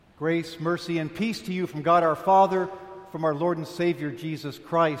Grace, mercy, and peace to you from God our Father, from our Lord and Savior, Jesus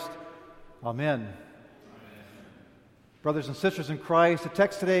Christ. Amen. Brothers and sisters in Christ, the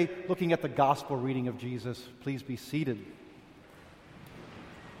text today looking at the gospel reading of Jesus. Please be seated.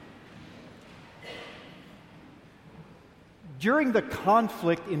 During the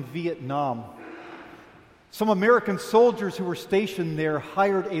conflict in Vietnam, some American soldiers who were stationed there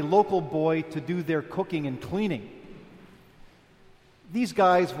hired a local boy to do their cooking and cleaning. These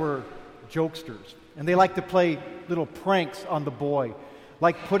guys were jokesters, and they liked to play little pranks on the boy,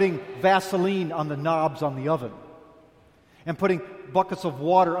 like putting Vaseline on the knobs on the oven and putting buckets of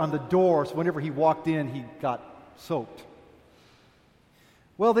water on the door so whenever he walked in, he got soaked.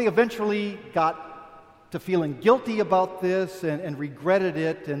 Well, they eventually got to feeling guilty about this and regretted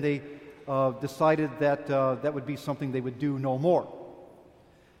it, and they decided that that would be something they would do no more.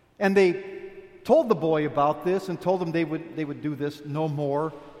 And they told the boy about this and told him they would do this no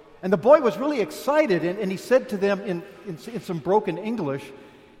more. And the boy was really excited, and he said to them in some broken English,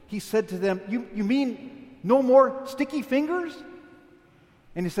 he said to them, You mean no more sticky fingers?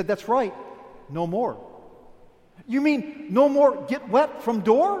 And he said, That's right, no more. You mean no more get wet from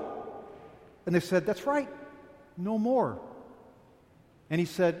door? And they said, That's right, no more. And he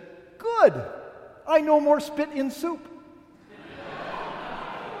said, Good, I no more spit in soup.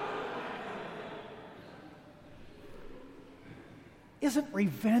 Isn't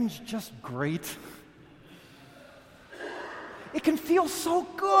revenge just great? It can feel so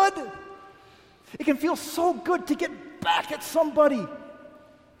good. It can feel so good to get back at somebody,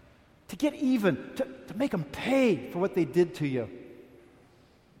 to get even, to make them pay for what they did to you.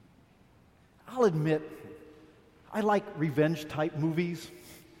 I'll admit, I like revenge-type movies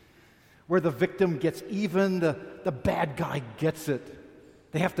where the victim gets even, the bad guy gets it.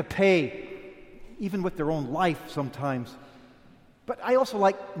 They have to pay, even with their own life sometimes. But I also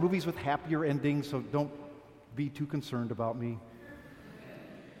like movies with happier endings, so don't be too concerned about me.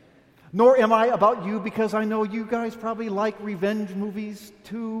 Nor am I about you, because I know you guys probably like revenge movies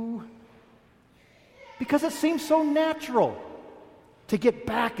too. Because it seems so natural to get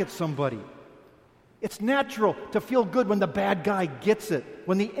back at somebody. It's natural to feel good when the bad guy gets it,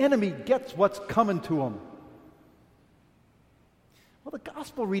 when the enemy gets what's coming to him. Well, the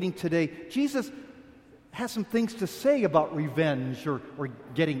gospel reading today, Jesus has some things to say about revenge or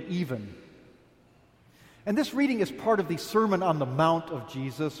getting even. And this reading is part of the Sermon on the Mount of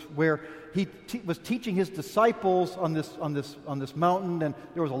Jesus, where he was teaching his disciples on this mountain, and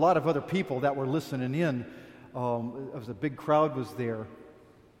there was a lot of other people that were listening in. A big crowd was there.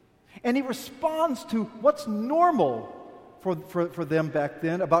 And he responds to what's normal for them back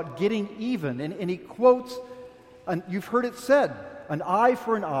then about getting even. And he quotes, and you've heard it said, an eye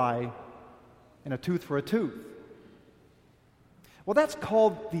for an eye and a tooth for a tooth. Well, that's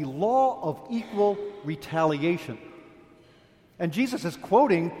called the law of equal retaliation. And Jesus is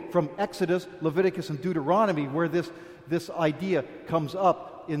quoting from Exodus, Leviticus, and Deuteronomy, where this idea comes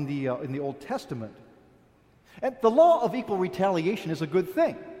up in the Old Testament. And the law of equal retaliation is a good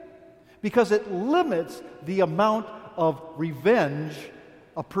thing, because it limits the amount of revenge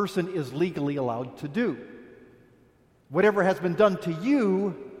a person is legally allowed to do. Whatever has been done to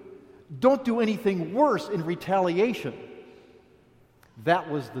you, don't do anything worse in retaliation. That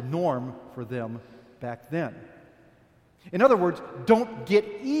was the norm for them back then. In other words, don't get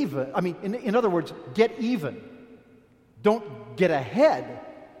even. In other words, get even. Don't get ahead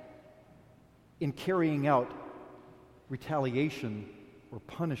in carrying out retaliation or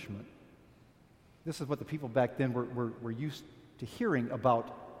punishment. This is what the people back then were used to hearing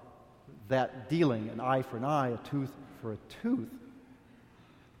about that dealing, an eye for an eye, a tooth for a tooth.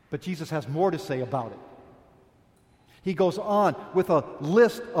 But Jesus has more to say about it. He goes on with a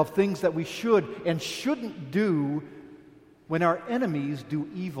list of things that we should and shouldn't do when our enemies do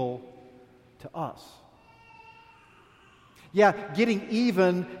evil to us. Yeah, getting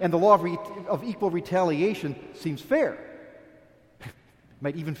even and the law of equal retaliation seems fair. It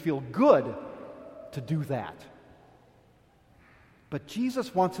might even feel good to do that. But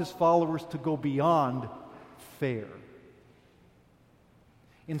Jesus wants his followers to go beyond fair.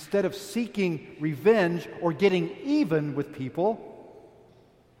 Instead of seeking revenge or getting even with people,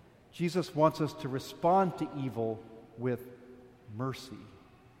 Jesus wants us to respond to evil with mercy.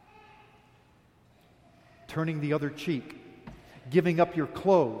 Turning the other cheek, giving up your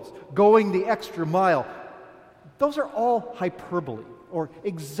clothes, going the extra mile. Those are all hyperbole or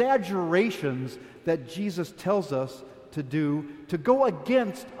exaggerations that Jesus tells us to do to go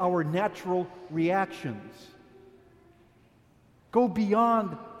against our natural reactions. Go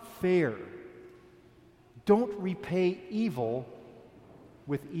beyond fair. Don't repay evil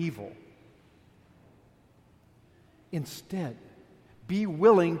with evil. Instead, be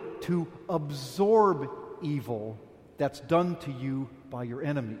willing to absorb evil that's done to you by your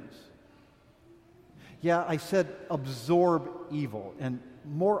enemies. Yeah, I said absorb evil, and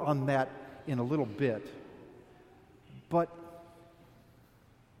more on that in a little bit. But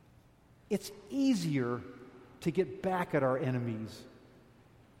it's easier to get back at our enemies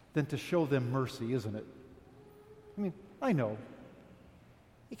than to show them mercy, isn't it? I mean, I know.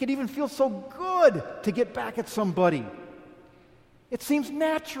 It can even feel so good to get back at somebody. It seems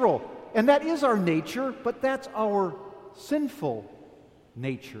natural, and that is our nature, but that's our sinful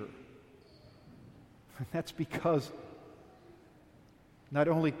nature. That's because not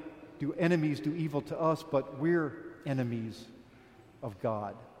only do enemies do evil to us, but we're enemies of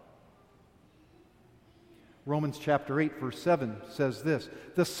God. Romans chapter 8, verse 7 says this: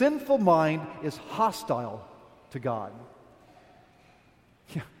 the sinful mind is hostile to God.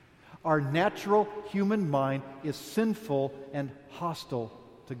 Yeah, our natural human mind is sinful and hostile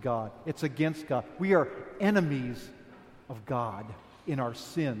to God. It's against God. We are enemies of God in our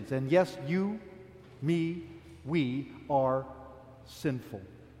sins. And yes, you, me, we are sinful.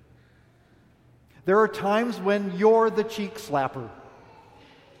 There are times when you're the cheek slapper.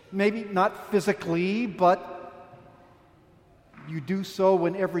 Maybe not physically, but you do so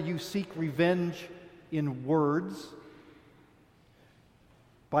whenever you seek revenge in words,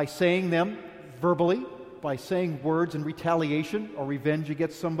 by saying them verbally, by saying words in retaliation or revenge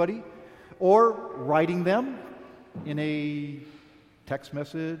against somebody, or writing them in a text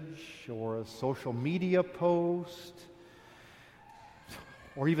message or a social media post,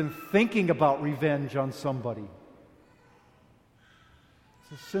 or even thinking about revenge on somebody.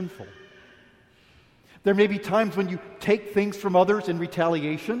 This is sinful. There may be times when you take things from others in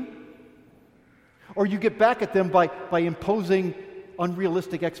retaliation, or you get back at them by imposing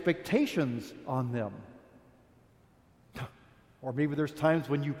unrealistic expectations on them. Or maybe there's times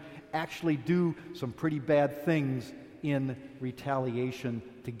when you actually do some pretty bad things in retaliation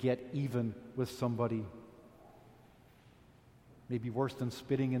to get even with somebody. Maybe worse than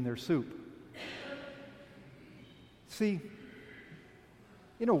spitting in their soup. See,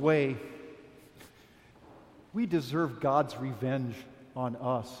 in a way, we deserve God's revenge on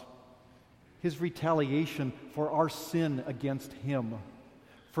us. His retaliation for our sin against Him,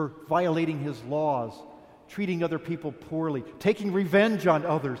 for violating His laws, treating other people poorly, taking revenge on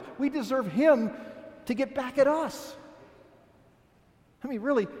others. We deserve Him to get back at us. I mean,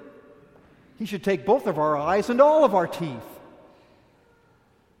 really, He should take both of our eyes and all of our teeth.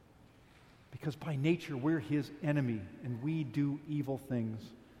 Because by nature, we're His enemy, and we do evil things.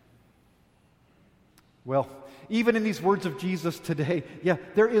 Well, even in these words of Jesus today, yeah,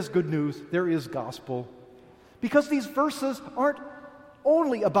 there is good news, there is gospel. Because these verses aren't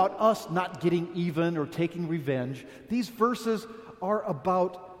only about us not getting even or taking revenge. These verses are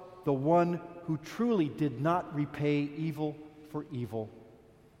about the one who truly did not repay evil for evil.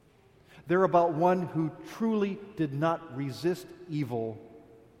 They're about one who truly did not resist evil,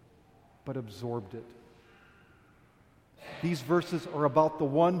 but absorbed it. These verses are about the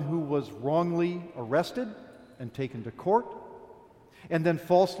one who was wrongly arrested and taken to court, and then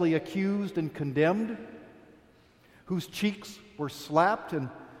falsely accused and condemned, whose cheeks were slapped, and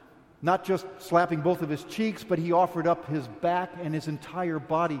not just slapping both of his cheeks, but he offered up his back and his entire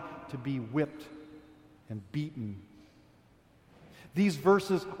body to be whipped and beaten. These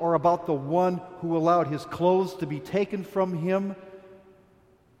verses are about the one who allowed his clothes to be taken from him.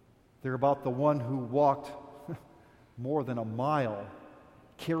 They're about the one who walked more than a mile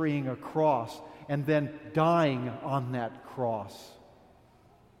carrying a cross and then dying on that cross.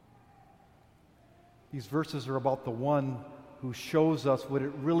 These verses are about the one who shows us what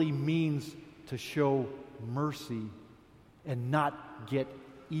it really means to show mercy and not get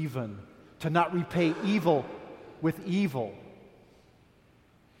even, to not repay evil with evil.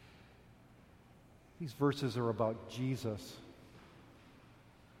 These verses are about Jesus.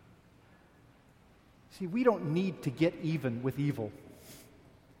 See, we don't need to get even with evil.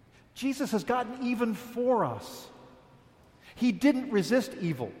 Jesus has gotten even for us. He didn't resist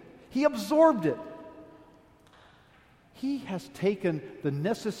evil. He absorbed it. He has taken the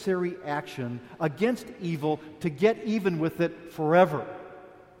necessary action against evil to get even with it forever.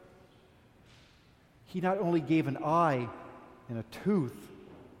 He not only gave an eye and a tooth,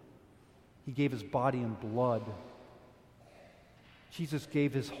 He gave His body and blood. Jesus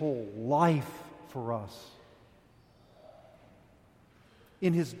gave His whole life for us.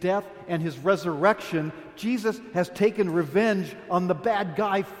 In His death and His resurrection, Jesus has taken revenge on the bad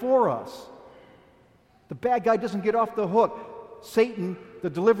guy for us. The bad guy doesn't get off the hook. Satan the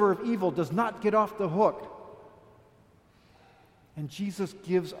deliverer of evil, does not get off the hook. And Jesus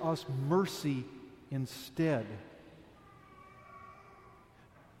gives us mercy instead.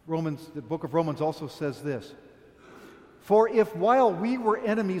 The book of Romans also says this: "For if while we were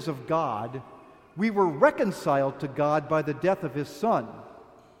enemies of God, we were reconciled to God by the death of His Son,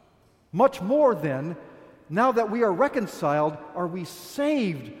 much more then, now that we are reconciled, are we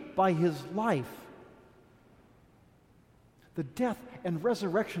saved by His life." The death and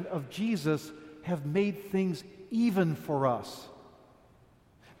resurrection of Jesus have made things even for us.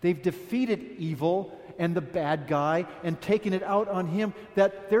 They've defeated evil and the bad guy and taken it out on Him,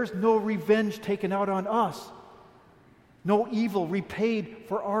 that there's no revenge taken out on us. No evil repaid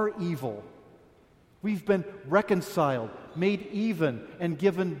for our evil. We've been reconciled, made even, and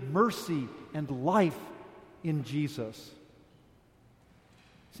given mercy and life in Jesus.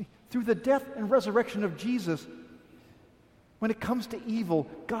 See, through the death and resurrection of Jesus, when it comes to evil,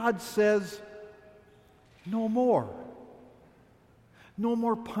 God says, no more. No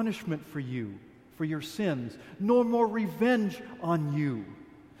more punishment for you, for your sins. No more revenge on you.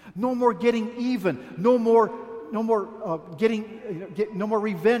 No more getting even. No more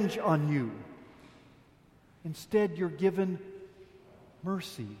revenge on you. Instead, you're given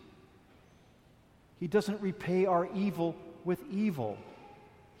mercy. He doesn't repay our evil with evil.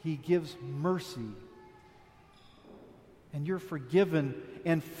 He gives mercy. And you're forgiven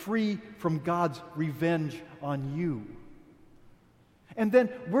and free from God's revenge on you. And then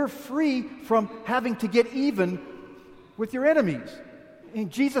we're free from having to get even with your enemies. And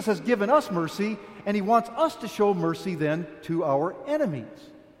Jesus has given us mercy, and He wants us to show mercy then to our enemies.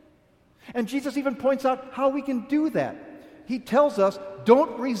 And Jesus even points out how we can do that. He tells us,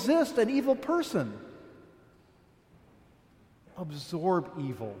 don't resist an evil person. Absorb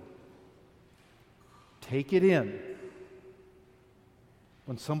evil. Take it in.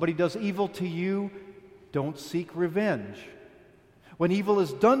 When somebody does evil to you, don't seek revenge. When evil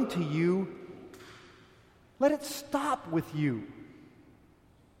is done to you, let it stop with you.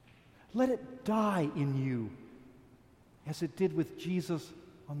 Let it die in you, as it did with Jesus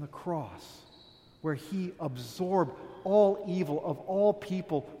on the cross, where He absorbed all evil of all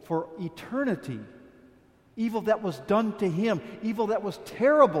people for eternity. Evil that was done to Him, evil that was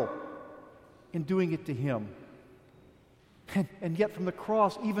terrible in doing it to Him. And yet from the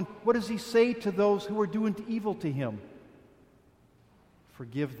cross, even what does He say to those who are doing evil to Him?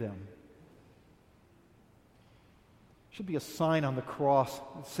 Forgive them. Should be a sign on the cross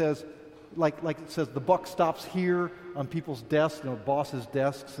that says, like it says, the buck stops here on people's desks, bosses'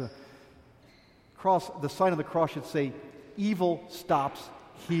 desks. The sign of the cross should say, evil stops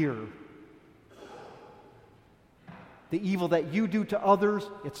here. The evil that you do to others,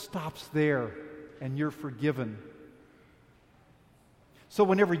 it stops there, and you're forgiven. So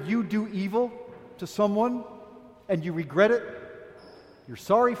whenever you do evil to someone and you regret it, you're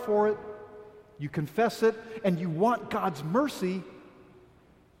sorry for it, you confess it, and you want God's mercy,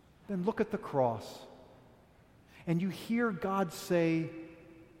 then look at the cross. And you hear God say,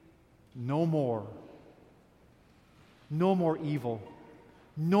 no more. No more evil.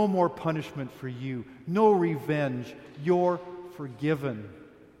 No more punishment for you. No revenge. You're forgiven.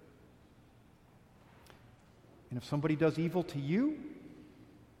 And if somebody does evil to you,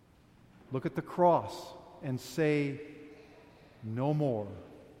 look at the cross and say, no more.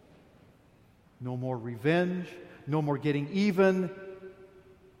 No more revenge. No more getting even.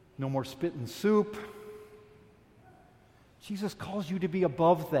 No more spit and soup. Jesus calls you to be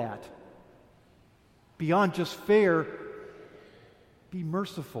above that. Beyond just fair, be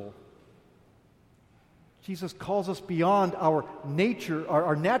merciful. Jesus calls us beyond our nature,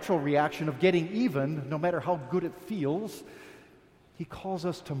 our natural reaction of getting even, no matter how good it feels. He calls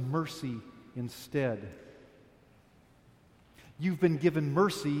us to mercy instead. You've been given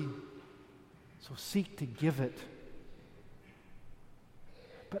mercy, so seek to give it.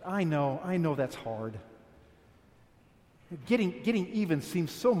 But I know that's hard. Getting even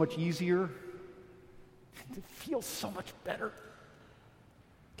seems so much easier. It feels so much better.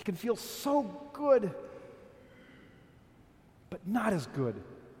 It can feel so good, but not as good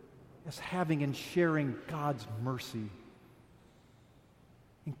as having and sharing God's mercy,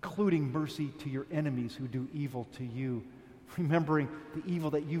 including mercy to your enemies who do evil to you, remembering the evil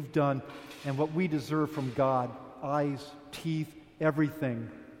that you've done and what we deserve from God, eyes, teeth, everything.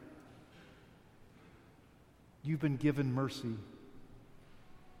 You've been given mercy.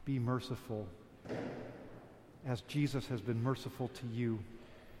 Be merciful, as Jesus has been merciful to you.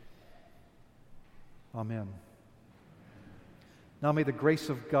 Amen. Now may the grace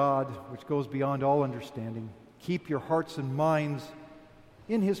of God, which goes beyond all understanding, keep your hearts and minds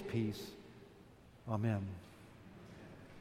in his peace. Amen.